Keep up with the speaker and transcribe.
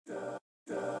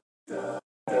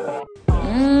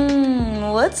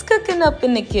What's cooking up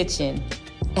in the kitchen?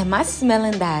 Am I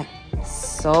smelling that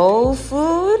soul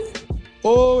food?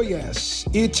 Oh yes,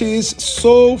 it is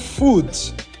soul food,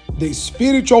 the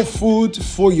spiritual food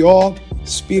for your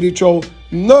spiritual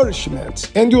nourishment.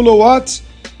 And you know what?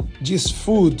 This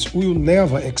food will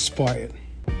never expire.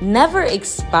 Never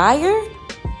expire?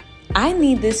 I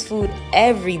need this food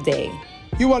every day.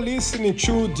 You are listening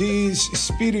to these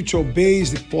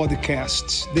spiritual-based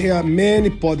podcasts. There are many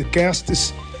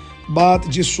podcasts, but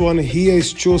this one here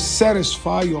is to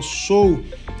satisfy your soul,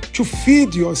 to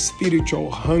feed your spiritual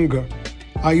hunger.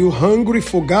 Are you hungry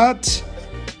for God?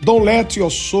 Don't let your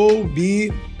soul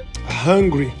be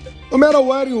hungry. No matter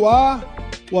where you are,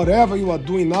 whatever you are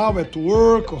doing now, at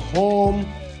work, home,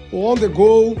 or on the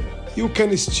go, you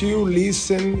can still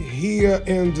listen here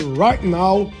and right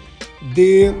now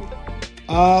the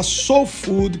Soul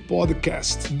Food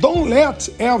podcast. Don't let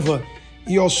ever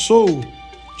your soul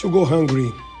to go hungry.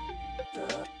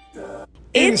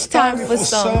 It's time for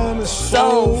some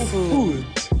soul food.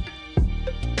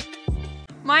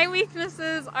 My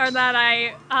weaknesses are that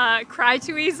I cry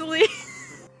too easily.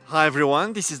 Hi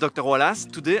everyone, this is Dr. Wallace.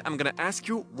 Today I'm gonna ask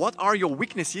you, what are your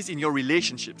weaknesses in your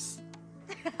relationships?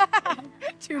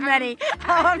 Too many.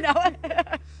 Oh no.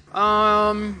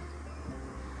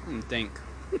 Think.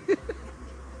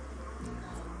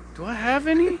 Do I have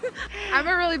any? I'm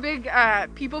a really big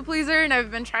people pleaser, and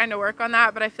I've been trying to work on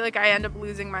that, but I feel like I end up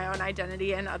losing my own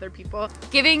identity in other people.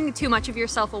 Giving too much of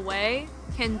yourself away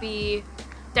can be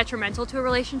detrimental to a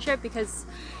relationship because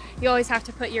you always have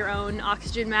to put your own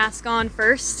oxygen mask on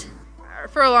first.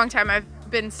 For a long time,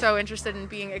 I've been so interested in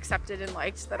being accepted and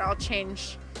liked that I'll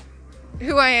change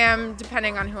who I am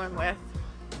depending on who I'm with.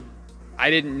 I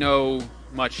didn't know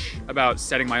much about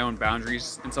setting my own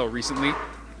boundaries until recently,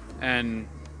 and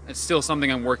it's still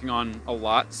something I'm working on a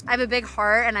lot. I have a big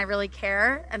heart and I really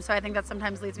care, and so I think that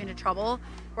sometimes leads me into trouble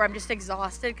where I'm just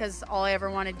exhausted because all I ever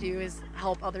want to do is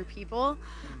help other people.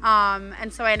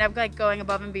 And so I end up like going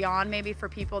above and beyond maybe for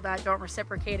people that don't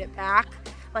reciprocate it back.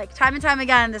 Like time and time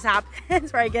again this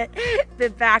happens where I get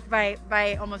bit back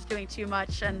by almost doing too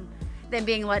much and then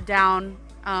being let down.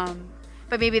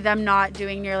 But maybe them not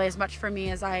doing nearly as much for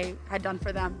me as I had done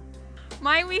for them.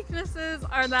 My weaknesses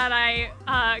are that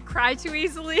I cry too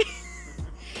easily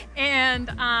and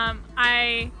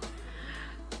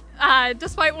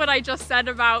despite what I just said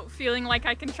about feeling like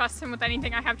I can trust him with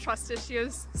anything, I have trust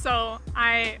issues. So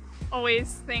I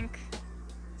always think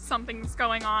something's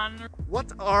going on.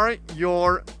 What are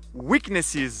your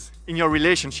weaknesses in your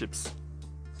relationships?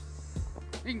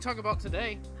 We can talk about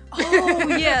today. Oh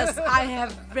yes, I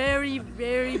have very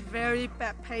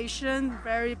bad patience,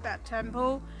 very bad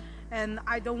tempo, and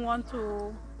I don't want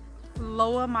to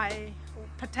lower my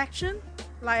protection.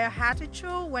 Like a hatchet,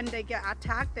 when they get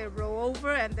attacked, they roll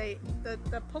over and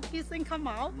the pokey thing come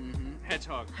out.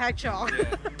 Hedgehog.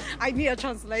 Yeah. I need a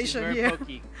translation Very here.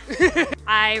 pokey.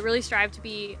 I really strive to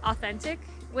be authentic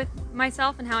with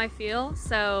myself and how I feel,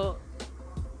 so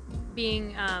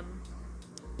being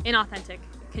inauthentic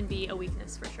can be a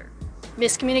weakness for sure.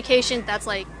 Miscommunication, that's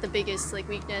like the biggest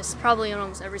weakness, probably in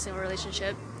almost every single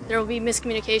relationship. There will be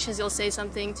miscommunications, you'll say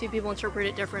something, two people interpret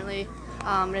it differently,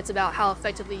 and it's about how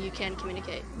effectively you can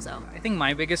communicate. So I think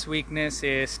my biggest weakness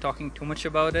is talking too much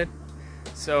about it.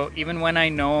 So even when I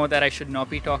know that I should not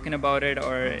be talking about it,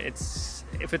 or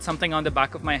if it's something on the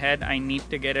back of my head, I need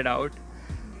to get it out.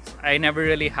 I never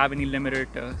really have any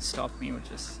limiter to stop me, which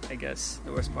is, I guess,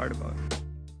 the worst part about it.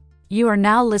 You are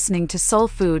now listening to Soul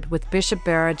Food with Bishop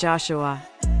Bara Joshua.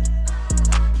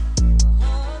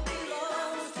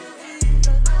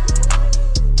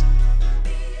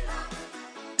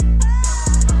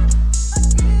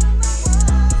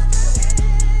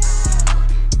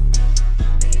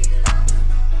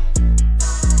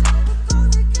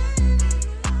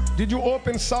 Did you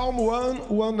open Psalm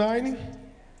 119?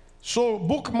 So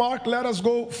bookmark, let us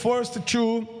go first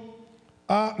to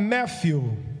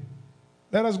Matthew.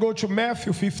 Let us go to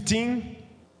Matthew 15.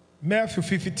 Matthew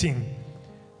 15.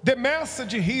 The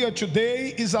message here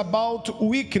today is about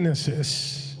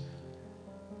weaknesses.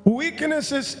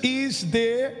 Weaknesses is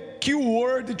the key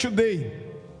word today.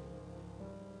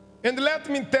 And let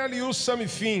me tell you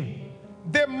something.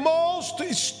 The most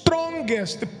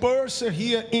strongest person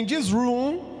here in this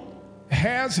room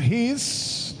has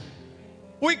his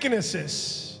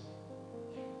weaknesses.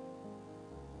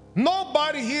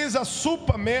 Nobody here is a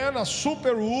superman, a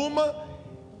superwoman.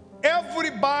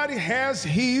 Everybody has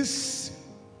his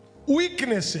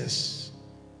weaknesses.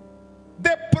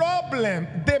 The problem,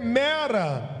 the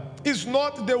matter, is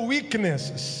not the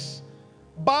weaknesses,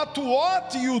 but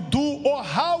what you do or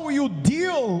how you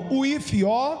deal with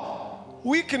your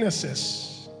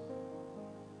weaknesses.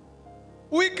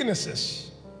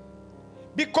 Weaknesses.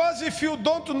 Because if you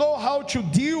don't know how to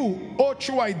deal or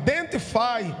to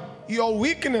identify your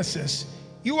weaknesses,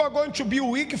 you are going to be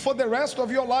weak for the rest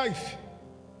of your life.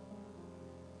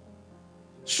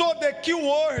 So the key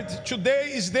word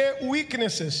today is the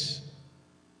weaknesses.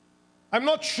 I'm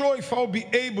not sure if I'll be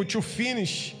able to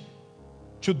finish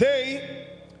today,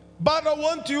 but I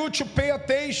want you to pay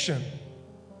attention.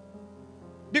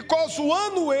 Because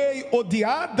one way or the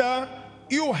other,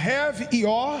 you have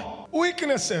your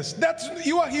weaknesses. That's,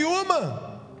 you are human.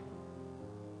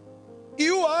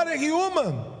 You are a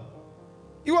human.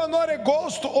 You are not a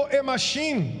ghost or a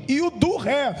machine. You do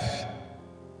have.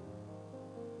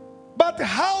 But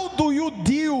how do you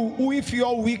deal with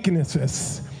your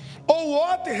weaknesses? Or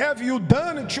what have you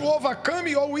done to overcome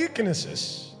your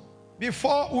weaknesses?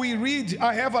 Before we read,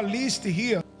 I have a list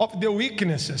here of the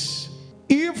weaknesses.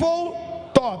 Evil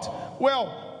thought.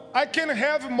 Well, I can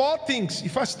have more things.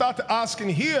 If I start asking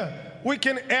here, we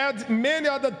can add many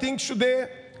other things to the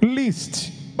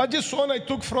list. But this one I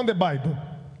took from the Bible.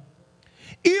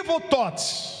 Evil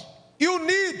thoughts. You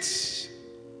need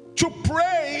to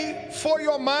pray for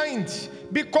your mind,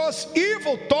 because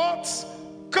evil thoughts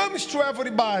comes to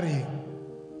everybody.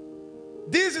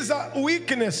 This is a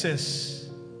weaknesses.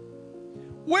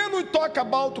 When we talk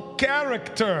about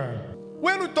character,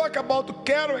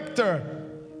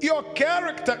 your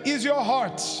character is your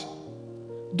heart.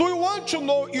 Do you want to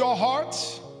know your heart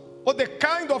or the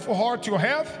kind of heart you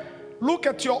have? Look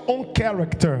at your own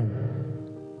character.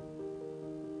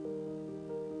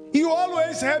 You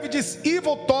always have this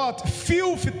evil thought,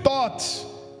 filthy thoughts,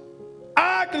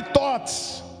 ugly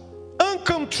thoughts,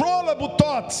 uncontrollable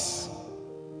thoughts.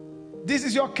 This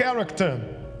is your character.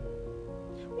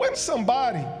 When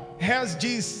somebody has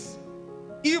this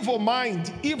evil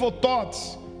mind, evil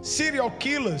thoughts, serial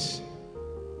killers,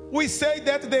 we say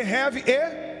that they have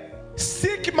a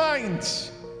sick mind.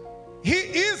 He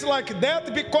is like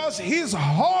that because his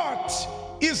heart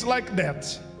is like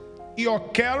that. Your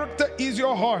character is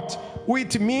your heart,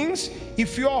 which means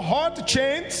if your heart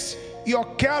changes, your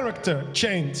character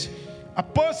changes. A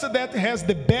person that has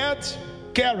the bad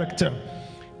character,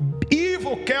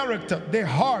 evil character, the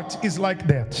heart is like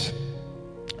that.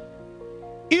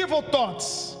 Evil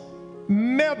thoughts,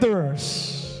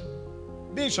 murderers.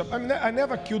 Bishop, I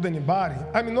never killed anybody.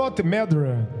 I'm not a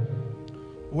murderer.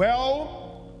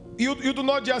 Well, you do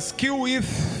not just kill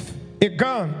with a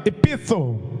gun, a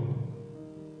pistol.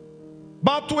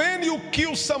 But when you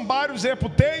kill somebody's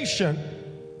reputation,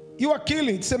 you are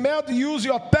killing. It's a matter you use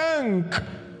your tongue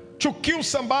to kill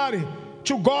somebody,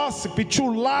 to gossip, to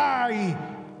lie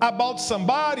about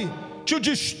somebody, to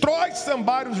destroy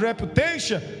somebody's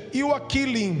reputation. You are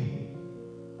killing.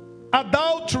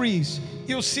 Adulteries,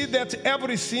 you see that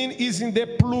everything is in the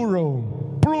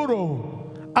plural.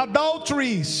 Plural.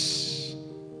 Adulteries.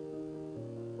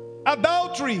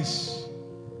 Adulteries.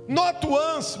 Not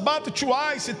once, but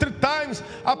twice, 3 times.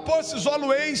 A person is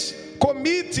always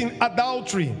committing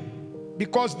adultery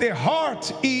because the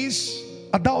heart is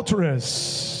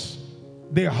adulterous.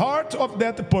 The heart of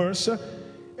that person,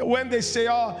 when they say,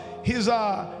 oh, he's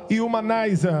a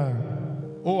humanizer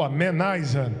or a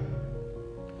manizer,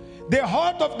 the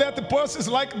heart of that person is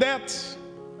like that.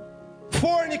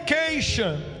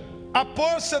 Fornication, a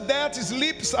person that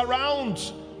sleeps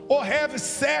around or have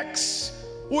sex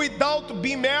without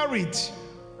being married.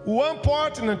 1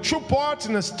 partner, 2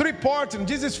 partners, 3 partners.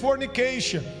 This is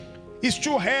fornication. Is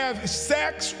to have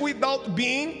sex without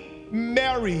being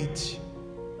married.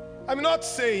 I'm not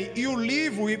saying you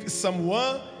live with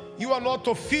someone, you are not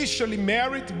officially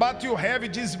married, but you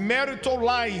have this marital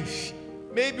life.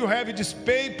 Maybe you have these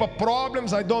paper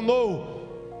problems, I don't know.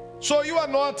 So you are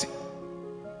not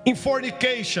in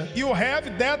fornication. You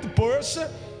have that person,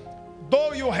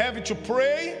 though you have to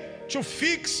pray to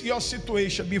fix your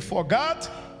situation before God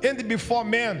and before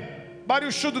man. But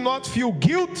you should not feel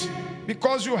guilt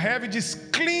because you have this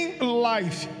clean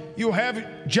life. You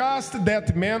have just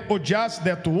that man or just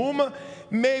that woman,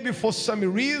 maybe for some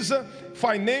reason,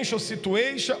 financial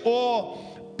situation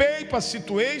or paper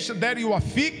situation that you are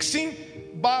fixing,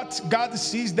 but God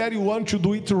sees that you want to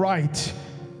do it right.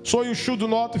 So you should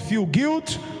not feel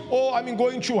guilt, oh, I'm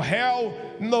going to hell.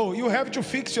 No, you have to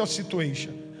fix your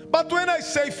situation. But when I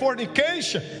say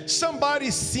fornication, somebody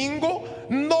single,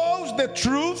 knows the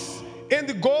truth,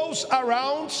 and goes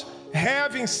around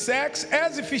having sex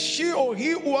as if she or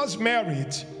he was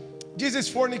married. This is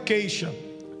fornication.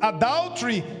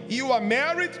 Adultery, you are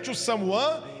married to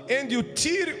someone and you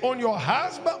cheat on your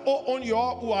husband or on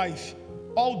your wife.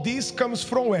 All this comes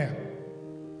from where?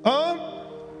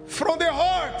 From the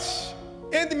heart.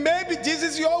 And maybe this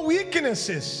is your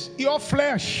weaknesses, your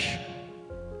flesh.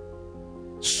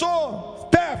 So,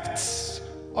 thefts.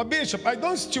 Oh, Bishop, I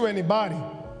don't steal anybody.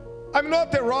 I'm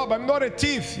not a robber, I'm not a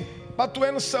thief. But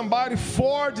when somebody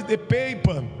forged the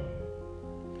paper,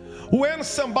 when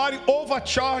somebody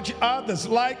overcharged others,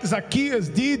 like Zacchaeus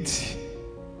did,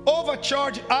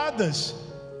 overcharge others,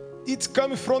 it's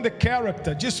coming from the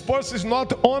character. This person is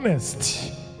not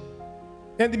honest.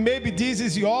 And maybe this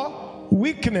is your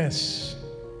weakness.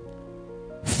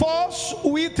 False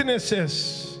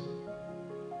witnesses.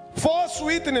 False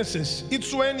witnesses.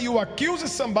 It's when you accuse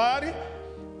somebody,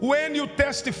 when you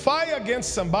testify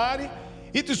against somebody.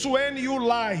 It is when you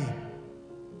lie.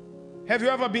 Have you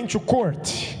ever been to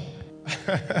court?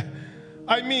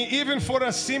 I mean, even for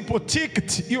a simple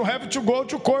ticket, you have to go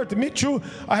to court. Me too.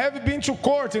 I have been to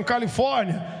court in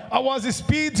California. I was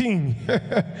speeding.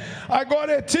 I got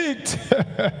a ticket.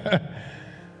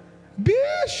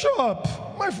 Bishop,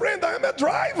 my friend, I am a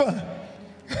driver.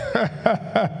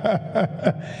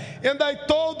 And I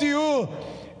told you,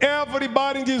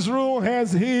 everybody in this room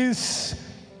has his,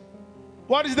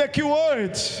 what is the key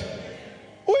word?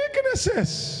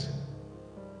 Weaknesses.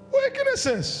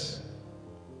 Weaknesses.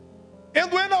 And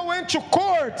when I went to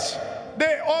court,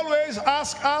 they always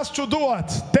ask us to do what?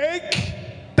 Take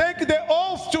the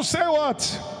oath to say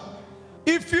what?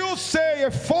 If you say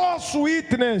a false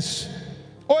witness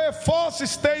or a false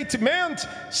statement,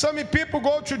 some people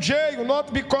go to jail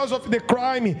not because of the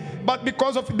crime, but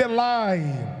because of the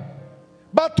lie.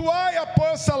 But why a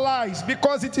person lies?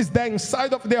 Because it is there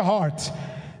inside of their heart.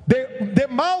 The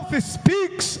mouth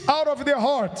speaks out of their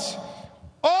heart.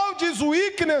 All these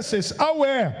weaknesses are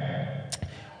where?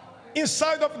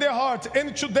 Inside of their heart.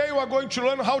 And today we are going to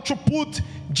learn how to put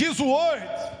this word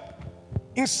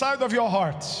inside of your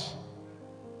heart.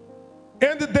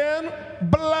 And then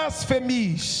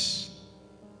blasphemies,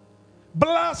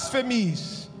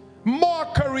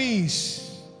 mockeries.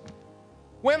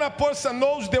 When a person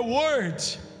knows the word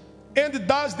and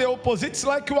does the opposite, it's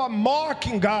like you are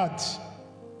mocking God.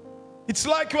 It's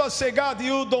like you are saying, God,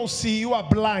 you don't see, you are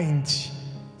blind.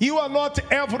 You are not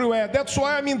everywhere. That's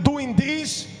why I'm doing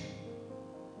this.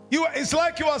 It's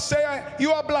like you are saying,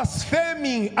 you are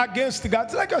blaspheming against God.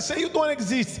 It's like I say, you don't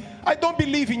exist. I don't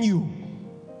believe in you.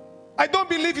 I don't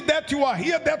believe that you are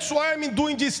here. That's why I'm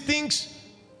doing these things.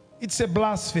 It's a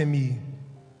blasphemy.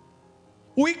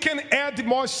 We can add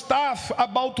more stuff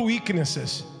about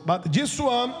weaknesses, but this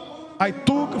one I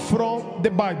took from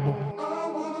the Bible.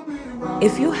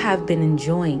 If you have been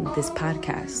enjoying this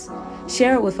podcast,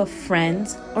 share it with a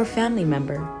friend or family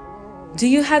member. Do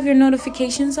you have your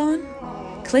notifications on?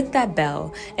 Click that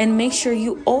bell and make sure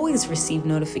you always receive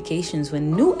notifications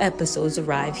when new episodes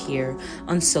arrive here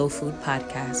on Soul Food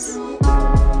Podcasts.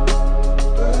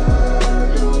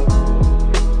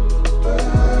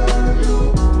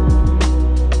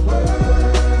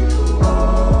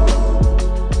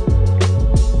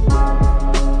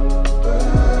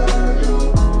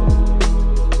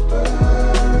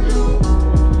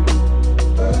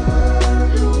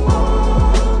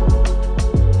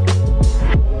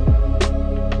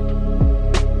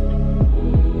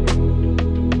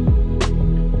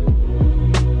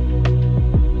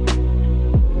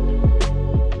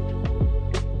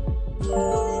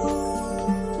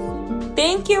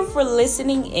 Thank you for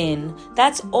listening in.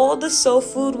 That's all the soul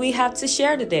food we have to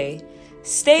share today.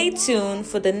 Stay tuned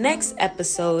for the next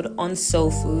episode on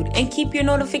Soul Food and keep your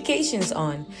notifications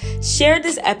on. Share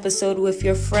this episode with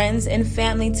your friends and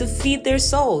family to feed their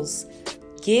souls.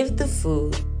 Give the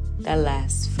food that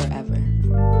lasts forever.